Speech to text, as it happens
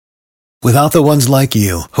Without the ones like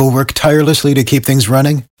you, who work tirelessly to keep things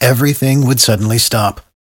running, everything would suddenly stop.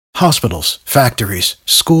 Hospitals, factories,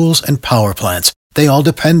 schools, and power plants, they all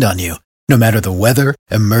depend on you. No matter the weather,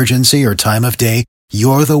 emergency, or time of day,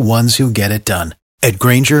 you're the ones who get it done. At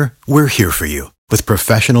Grainger, we're here for you with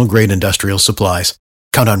professional-grade industrial supplies.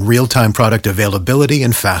 Count on real-time product availability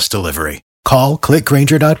and fast delivery. Call,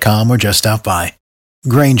 clickgrainger.com, or just stop by.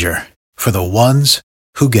 Grainger, for the ones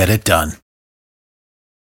who get it done.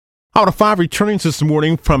 Out of 5 returning this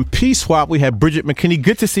morning from Pswap, we have Bridget McKinney.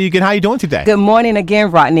 Good to see you again. How are you doing today? Good morning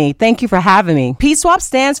again, Rodney. Thank you for having me. Pswap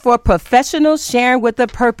stands for Professionals Sharing with a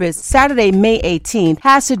Purpose. Saturday, May 18th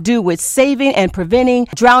has to do with saving and preventing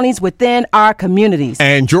drownings within our communities.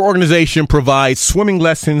 And your organization provides swimming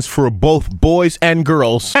lessons for both boys and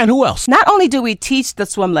girls. And who else? Not only do we teach the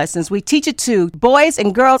swim lessons, we teach it to boys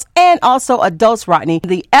and girls and also adults, Rodney.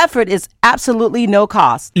 The effort is absolutely no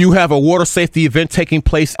cost. You have a water safety event taking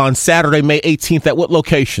place on Saturday, May 18th. At what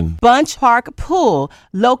location? Bunch Park Pool,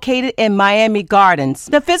 located in Miami Gardens.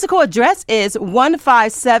 The physical address is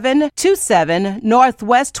 15727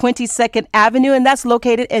 Northwest 22nd Avenue, and that's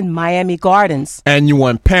located in Miami Gardens. And you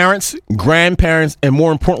want parents, grandparents, and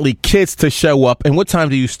more importantly, kids to show up. And what time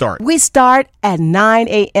do you start? We start at 9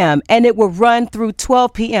 a.m. and it will run through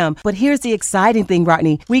 12 p.m. But here's the exciting thing,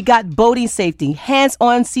 Rodney. We got boating safety,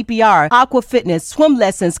 hands-on CPR, aqua fitness, swim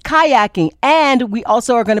lessons, kayaking, and we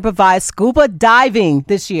also are going to provide scuba diving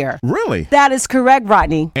this year. Really? That is correct,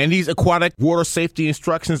 Rodney. And these aquatic water safety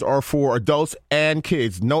instructions are for adults and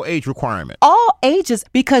kids, no age requirement. All ages,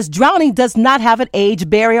 because drowning does not have an age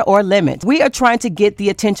barrier or limit. We are trying to get the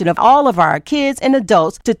attention of all of our kids and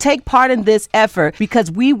adults to take part in this effort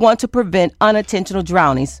because we want to prevent unintentional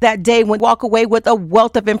drownings. That day, we walk away with a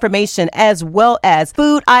wealth of information as well as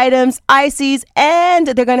food items, ices, and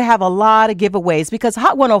they're going to have a lot of giveaways because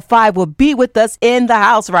Hot 105 will be with us in the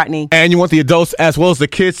house, Rodney. And you want the adults as well as the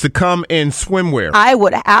kids to come in swimwear. I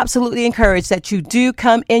would absolutely encourage that you do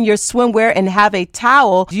come in your swimwear and have a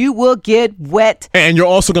towel. You will get wet. And you're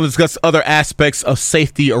also going to discuss other aspects of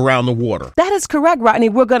safety around the water. That is correct, Rodney.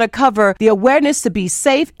 We're going to cover the awareness to be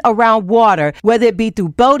safe around water, whether it be through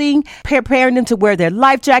boating, preparing them to wear their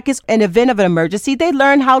life jackets in event of an emergency. They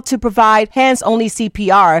learn how to provide hands-only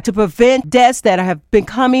CPR to prevent deaths that have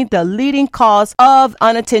becoming the leading cause of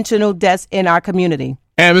unintentional deaths in our community.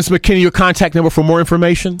 And Ms. McKinney, your contact number for more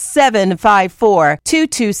information?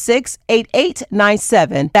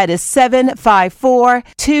 754-226-8897. That is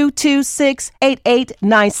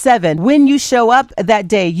 754-226-8897. When you show up that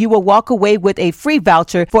day, you will walk away with a free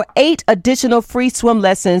voucher for 8 additional free swim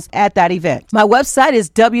lessons at that event. My website is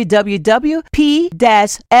www.p-swap.org.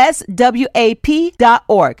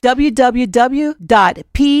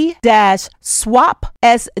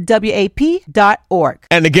 www.p-swap.org.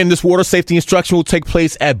 And again, this water safety instruction will take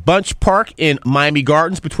place at Bunch Park in Miami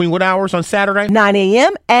Gardens between what hours on Saturday? 9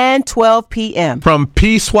 a.m. and 12 p.m. From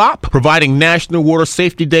Pswap, providing National Water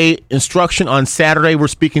Safety Day instruction on Saturday. We're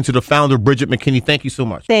speaking to the founder, Bridget McKinney. Thank you so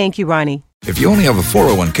much. Thank you, Ronnie. If you only have a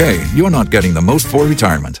 401k, you're not getting the most for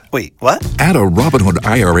retirement. Wait, what? Add a Robinhood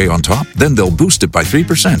IRA on top, then they'll boost it by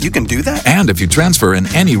 3%. You can do that? And if you transfer in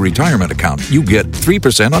any retirement account, you get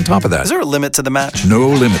 3% on top of that. Is there a limit to the match? No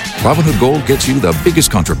limit. Robinhood Gold gets you the biggest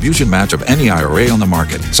contribution match of any IRA on the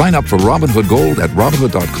market. Sign up for Robinhood Gold at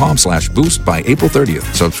Robinhood.com/boost by April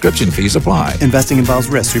 30th. Subscription fees apply. Investing involves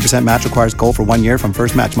risk. 3% match requires gold for 1 year from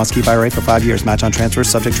first match. Must keep IRA for 5 years. Match on transfers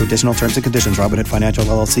subject to additional terms and conditions. Robinhood Financial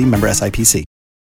LLC, member SIPC.